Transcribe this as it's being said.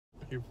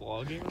You're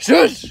vlogging?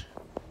 Shush!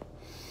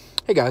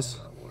 Hey guys.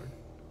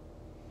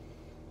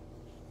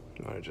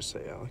 What did I just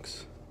say,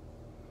 Alex?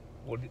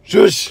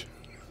 Shush!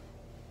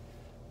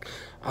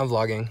 I'm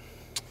vlogging.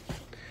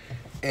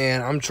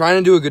 And I'm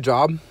trying to do a good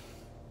job.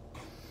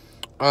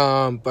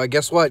 But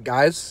guess what,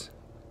 guys?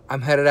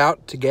 I'm headed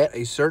out to get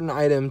a certain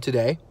item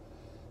today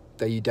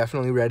that you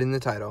definitely read in the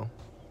title.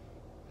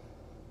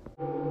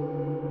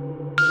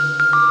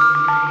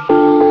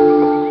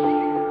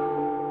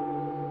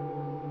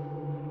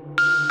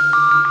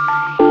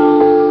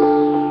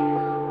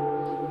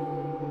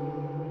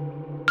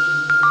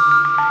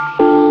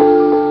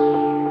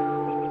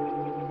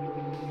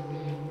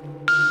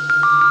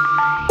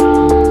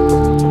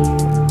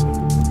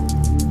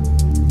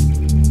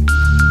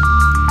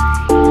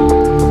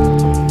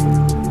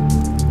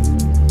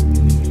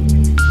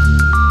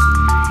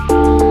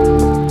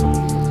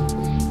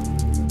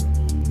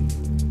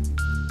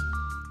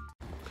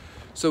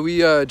 So we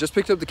just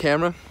picked up the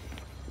camera.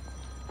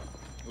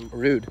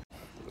 Rude.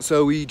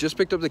 So we just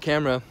picked up the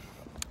camera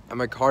and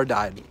my car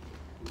died.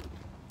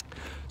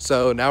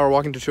 So now we're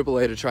walking to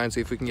AAA to try and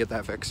see if we can get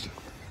that fixed.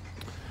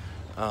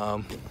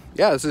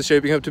 Yeah, this is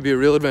shaping up to be a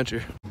real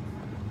adventure.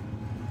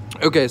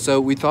 Okay,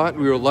 so we thought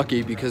we were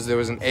lucky because there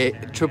was an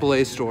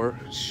AAA store.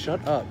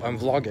 Shut up, I'm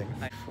vlogging.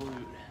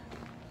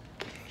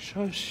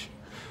 Shush.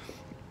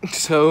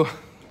 So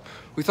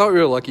we thought we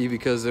were lucky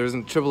because there was a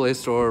AAA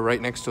store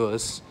right next to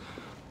us.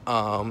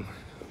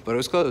 But it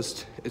was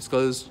closed. It's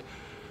closed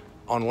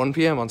on 1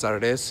 p.m. on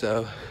Saturdays,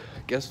 so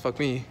guess fuck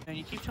me. And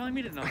you keep telling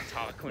me to not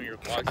talk when your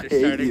vlogs are I hate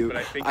starting, you. but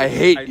I think I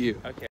hate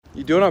you. Okay.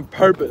 You do it on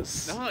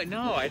purpose. No, I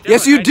don't.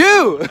 Yes, you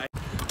do!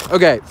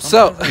 Okay,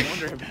 so... I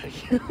wonder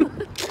about you.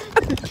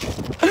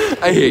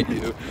 I hate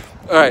you.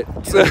 Alright,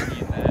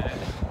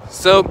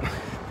 so...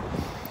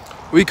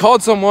 we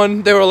called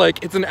someone. They were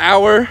like, it's an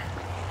hour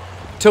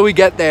till we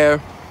get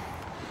there.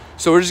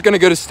 So we're just gonna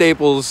go to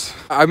Staples.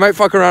 I might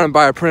fuck around and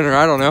buy a printer,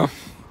 I don't know.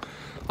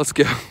 Let's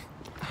go.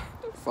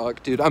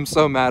 Fuck, dude, I'm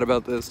so mad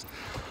about this.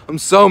 I'm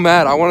so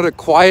mad. I wanted a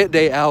quiet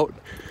day out,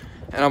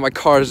 and now my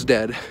car's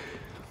dead.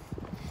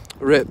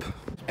 Rip.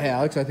 Hey,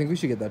 Alex, I think we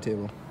should get that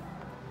table.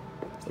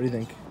 What do you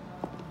think?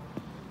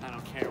 I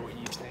don't care what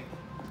you think.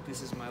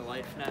 This is my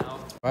life now.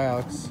 Bye,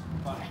 Alex.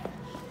 Bye.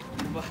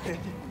 Bye.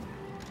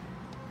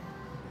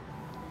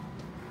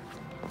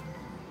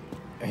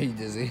 Are you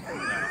dizzy?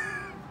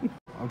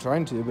 I'm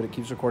trying to, but it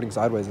keeps recording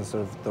sideways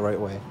instead of the right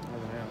way.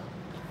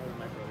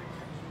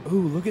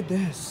 Ooh, look at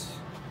this.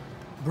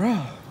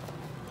 Bruh.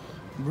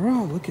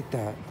 Bro, look at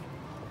that.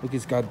 Look,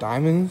 it's got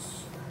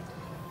diamonds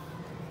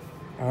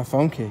and a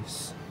phone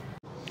case.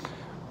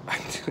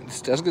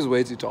 This desk is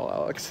way too tall,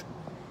 Alex.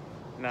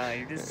 Nah,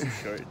 you're just too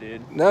short,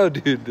 dude. No,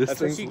 dude, this That's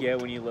thing... what you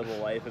get when you live a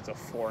life as a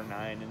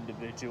 4'9"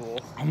 individual.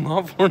 I'm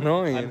not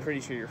 4'9". I'm pretty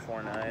sure you're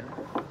 4'9".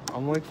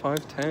 I'm like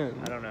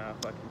 5'10". I don't know how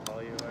fucking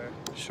tall you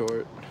are.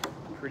 Short.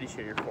 I'm pretty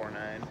sure you're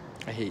 4'9".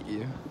 I hate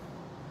you.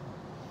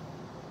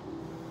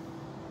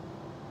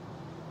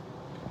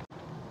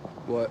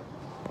 What?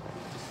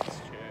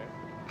 This chair.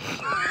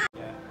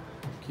 Yeah.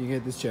 Can you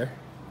get this chair?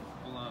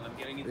 Hold on, I'm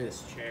getting in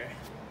this chair.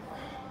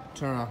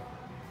 Turn around.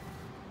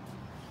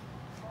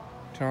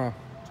 Turn around.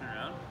 Turn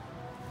around.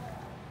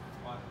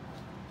 Why?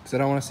 Because I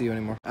don't want to see you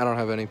anymore. I don't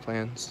have any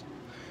plans.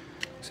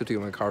 Except to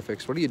get my car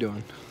fixed. What are you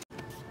doing?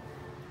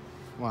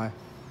 Why?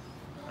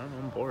 I don't know,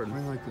 I'm bored. Why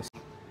do you like this?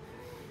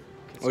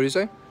 What do you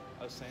say?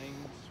 I was saying,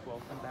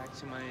 welcome back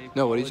to my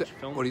No, what do you say?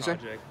 film What do you say?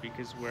 project,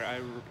 because where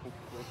I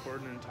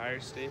record an entire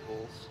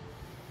Staples.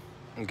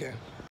 Okay.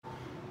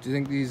 Do you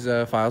think these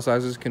file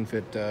sizes can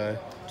fit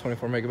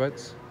 24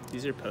 megabytes?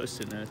 These are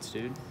Post-it notes,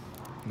 dude.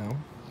 No.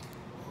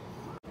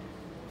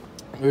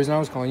 The reason I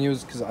was calling you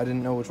is because I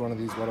didn't know which one of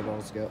these water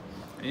bottles to get.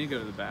 I need to go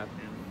to the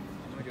bathroom.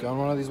 I'm gonna Get on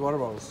one of these water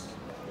bottles.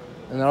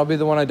 And that'll be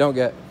the one I don't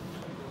get.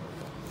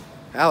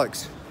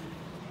 Alex.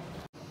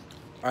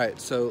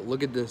 Alright, so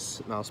look at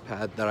this mouse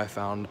pad that I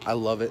found. I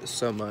love it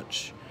so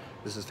much.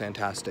 This is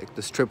fantastic.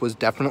 This trip was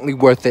definitely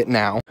worth it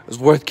now. It was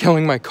worth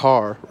killing my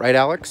car. Right,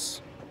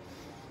 Alex?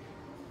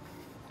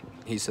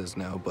 He says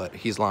no, but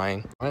he's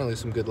lying. Finally,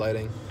 some good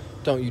lighting.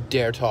 Don't you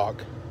dare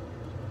talk.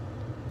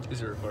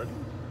 Is it recording?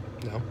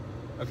 No.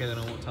 Okay, then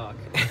I won't talk.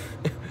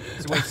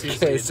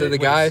 Okay, so the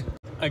guy...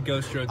 A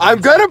ghost road. I'm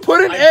gonna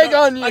put an egg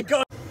on you!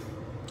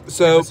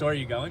 So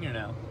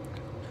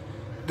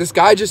This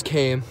guy just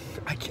came.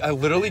 I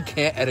literally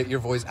can't edit your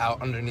voice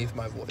out underneath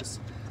my voice.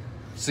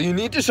 So you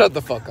need to shut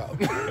the fuck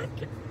up.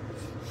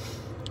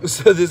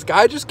 So this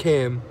guy just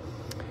came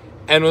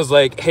and was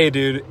like, hey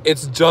dude,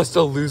 it's just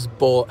a loose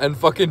bolt, and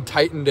fucking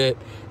tightened it.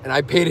 And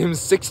I paid him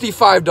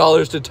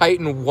 $65 to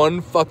tighten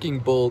one fucking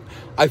bolt.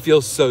 I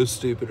feel so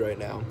stupid right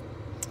now.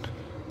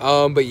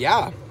 But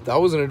yeah,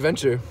 that was an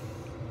adventure.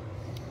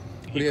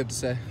 What do you have to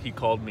say? He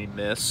called me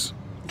miss.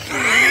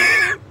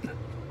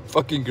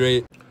 Fucking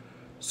great.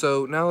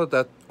 So now that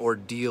that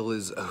ordeal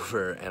is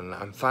over and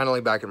I'm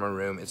finally back in my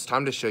room, it's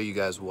time to show you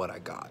guys what I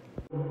got.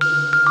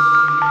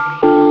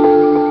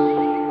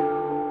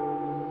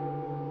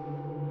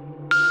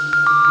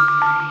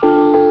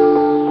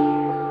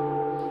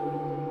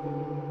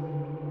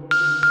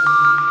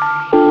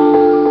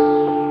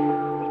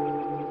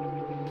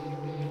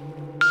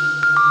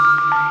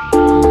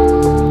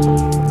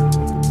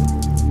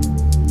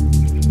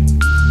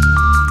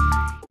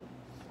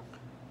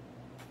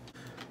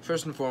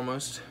 first and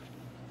foremost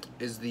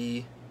is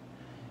the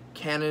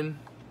Canon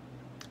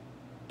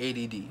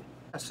 80D.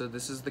 So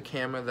this is the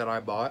camera that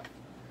I bought.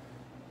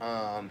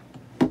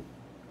 This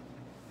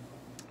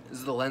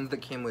is the lens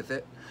that came with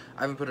it.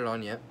 I haven't put it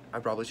on yet. I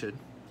probably should.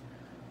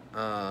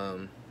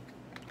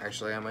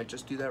 Actually, I might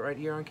just do that right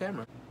here on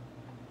camera.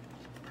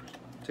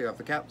 Take off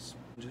the caps.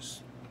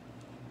 Just...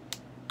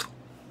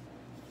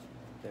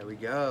 There we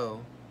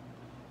go.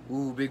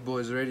 Ooh, big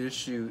boy's ready to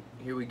shoot.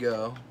 Here we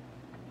go.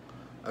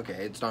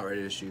 Okay, it's not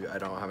ready to shoot. I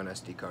don't have an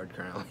SD card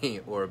currently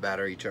or a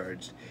battery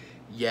charged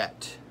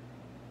yet,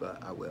 but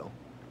I will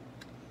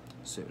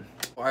soon.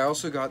 I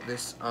also got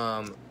this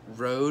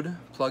Rode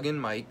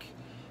plug-in mic.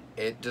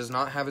 It does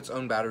not have its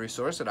own battery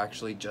source. It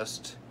actually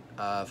just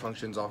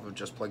functions off of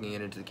just plugging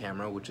it into the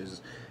camera, which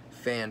is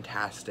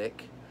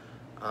fantastic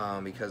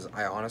because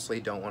I honestly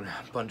don't want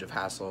a bunch of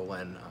hassle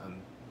when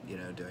I'm, you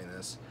know, doing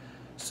this.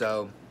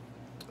 So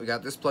we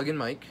got this plug-in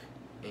mic,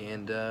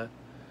 and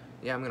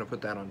yeah, I'm gonna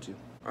put that on too.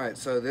 Alright,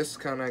 so this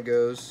kind of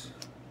goes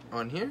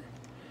on here,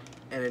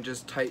 and it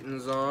just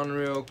tightens on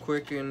real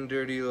quick and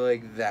dirty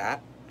like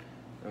that.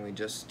 And we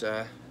just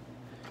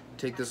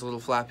take this little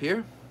flap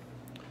here,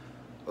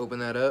 open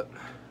that up.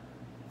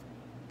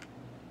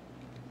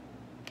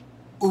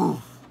 Ooh!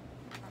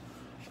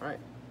 Alright,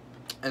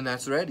 and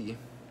that's ready.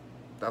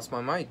 That's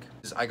my mic.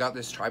 I got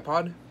this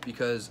tripod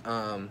because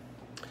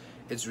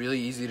it's really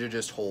easy to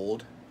just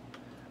hold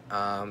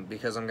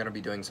because I'm going to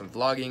be doing some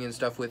vlogging and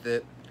stuff with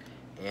it,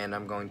 and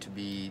I'm going to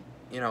be,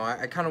 you know,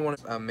 I kind of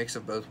want a mix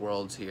of both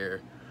worlds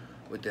here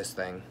with this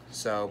thing.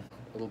 So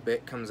a little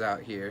bit comes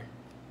out here,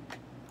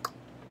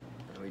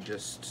 and we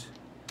just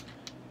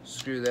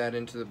screw that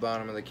into the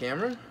bottom of the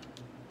camera.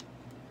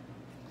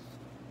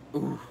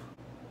 Ooh,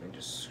 and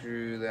just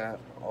screw that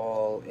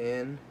all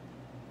in.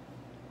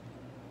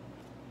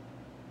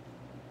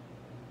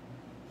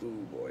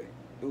 Ooh boy,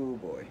 ooh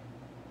boy.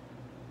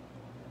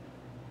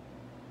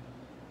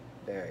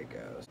 There it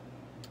goes.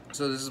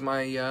 So this is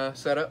my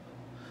setup.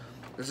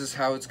 This is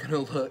how it's gonna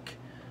look.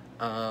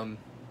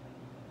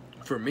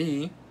 For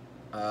me,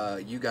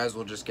 you guys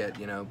will just get,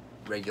 you know,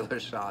 regular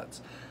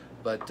shots.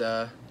 But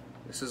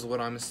this is what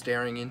I'm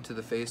staring into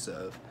the face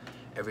of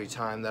every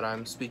time that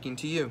I'm speaking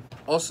to you.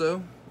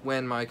 Also,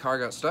 when my car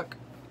got stuck,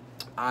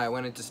 I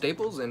went into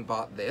Staples and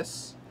bought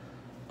this.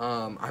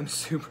 I'm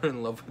super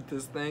in love with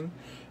this thing.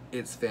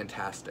 It's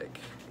fantastic.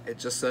 It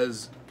just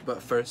says,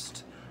 but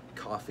first,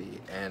 coffee,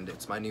 and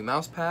it's my new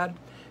mouse pad,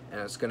 and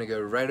it's gonna go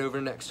right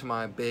over next to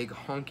my big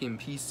honking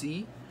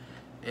PC,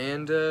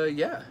 and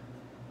yeah,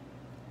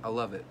 I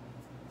love it.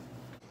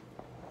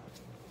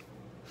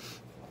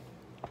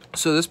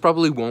 So this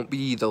probably won't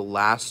be the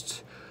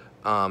last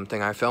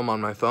thing I film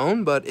on my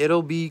phone, but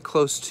it'll be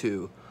close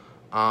to.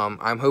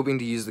 I'm hoping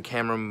to use the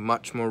camera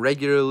much more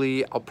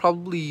regularly. I'll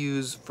probably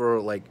use for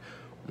like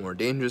more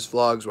dangerous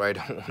vlogs where I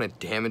don't want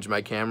to damage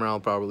my camera. I'll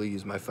probably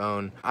use my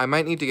phone. I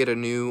might need to get a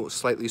new,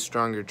 slightly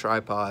stronger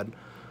tripod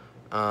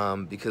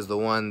because the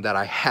one that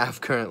I have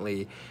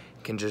currently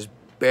can just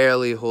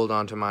barely hold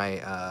onto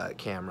my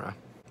camera.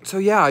 So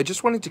yeah, I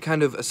just wanted to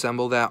kind of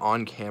assemble that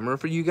on camera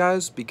for you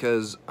guys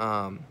because,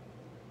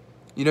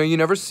 you know, you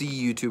never see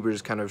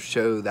YouTubers kind of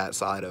show that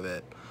side of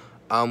it.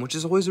 Which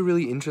is always a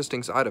really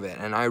interesting side of it,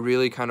 and I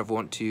really kind of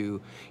want to,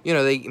 you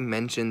know, they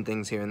mention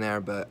things here and there,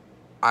 but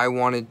I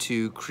wanted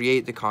to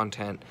create the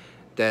content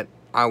that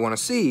I want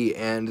to see,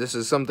 and this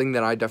is something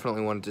that I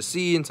definitely wanted to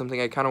see and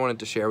something I kind of wanted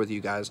to share with you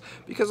guys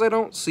because I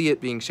don't see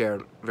it being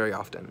shared very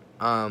often.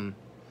 And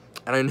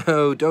I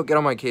know, don't get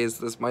on my case,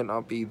 this might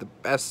not be the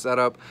best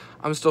setup.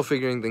 I'm still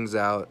figuring things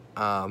out.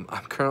 I'm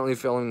currently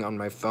filming on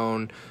my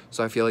phone,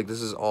 so I feel like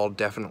this is all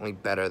definitely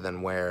better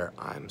than where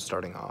I'm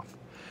starting off.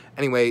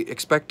 Anyway,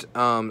 expect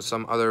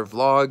some other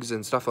vlogs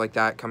and stuff like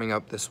that coming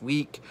up this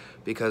week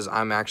because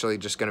I'm actually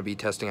just going to be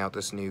testing out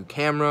this new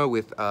camera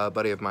with a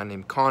buddy of mine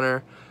named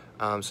Connor.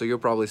 So you'll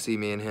probably see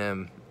me and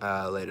him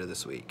later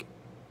this week.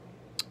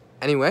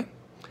 Anyway,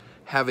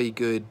 have a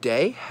good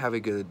day, have a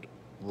good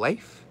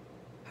life,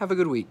 have a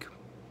good week.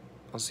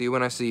 I'll see you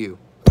when I see you.